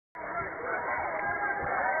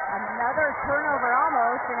another turnover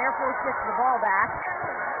almost, and Air Force gets the ball back.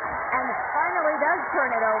 And finally does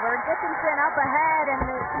turn it over. Dickinson up ahead and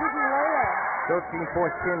the easy lay-in. 13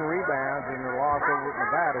 points, 10 rebounds in the loss over at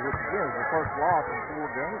Nevada, which again is the first loss in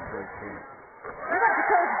 4 games for this team. We got to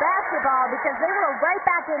coach basketball because they were right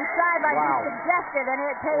back inside like you suggested, and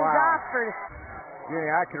it pays off for... Jenny,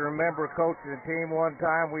 I can remember coaching a team one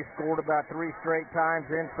time. We scored about 3 straight times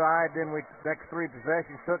inside. Then we next 3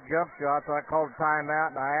 possessions took jump shots. So I called a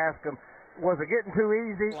timeout, and I asked them, was it getting too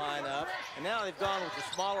easy? Lineup, and now they've gone with the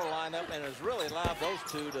smaller lineup, and has really allowed those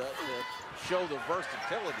two to show their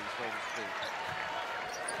versatility, so to speak.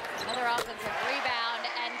 Another offensive rebound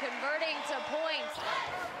and converting to points.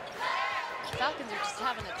 Falcons are just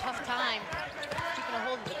having a tough time keeping a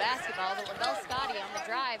hold of the basketball, but LaBelle Scotty on the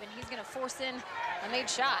drive, and he's going to force in a made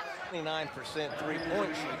shot. 29%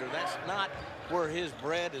 three-point shooter. That's not where his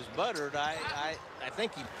bread is buttered. I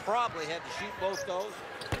think he probably had to shoot both those.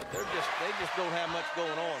 They just don't have much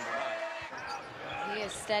going on tonight. He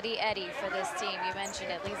is steady Eddie for this team. You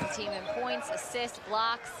mentioned it. Leads the team in points, assists,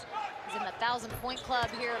 blocks. He's in the 1,000-point club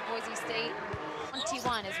here at Boise State.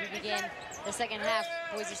 21 as we begin the second half.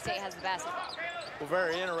 Boise State has the basketball. Well,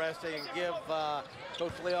 very interesting. Give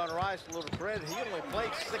Coach Leon Rice a little credit. He only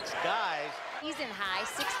played 6 guys. He's in high,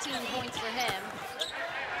 16 points for him.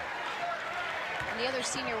 And the other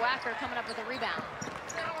senior whacker coming up with a rebound.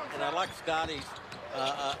 And I like Scotty's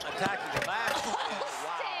attacking the back.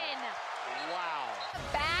 Alston! Wow.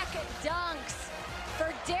 Back dunks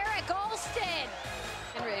for Derrick Alston.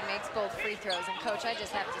 Henry makes both free throws, and Coach, I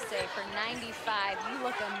just have to say, for 95, you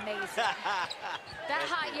look amazing. That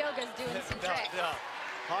hot yoga's doing some tricks. No.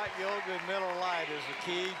 Hot yoga in Miller Lite is the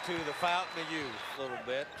key to the fountain of youth a little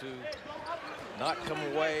bit, to not come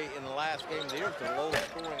away in the last game of the year with the lowest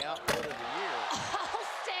scoring output of the year.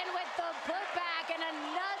 Alston with the putback and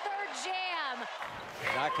another jam.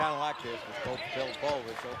 And I kind of like this with Coach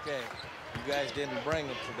Filipovich. Okay, you guys didn't bring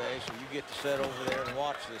them today, so you get to sit over there and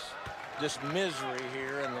watch this misery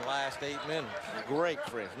here in the last 8 minutes. Great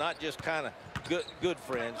friends, not just kind of good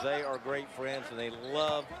friends. They are great friends, and they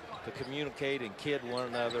love to communicate and kid one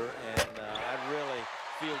another, and I really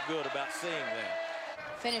feel good about seeing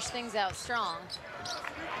that. Finish things out strong.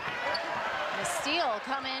 And a steal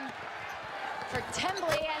coming for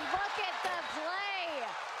Tembley, and look at the play.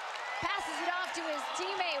 Passes it off to his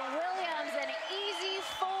teammate Williams, an easy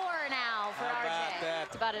 4 now for RJ.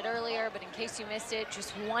 Talked about it earlier, but in case you missed it,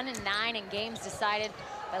 just 1-9 in games decided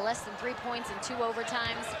by less than 3 points in 2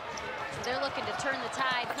 overtimes. So they're looking to turn the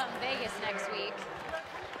tide come Vegas next week.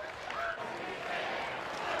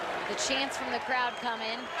 The chants from the crowd come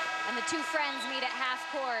in, and the 2 friends meet at half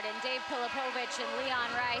court, and Dave Filipovich and Leon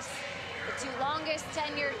Rice, the 2 longest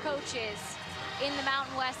tenured coaches in the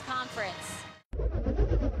Mountain West Conference.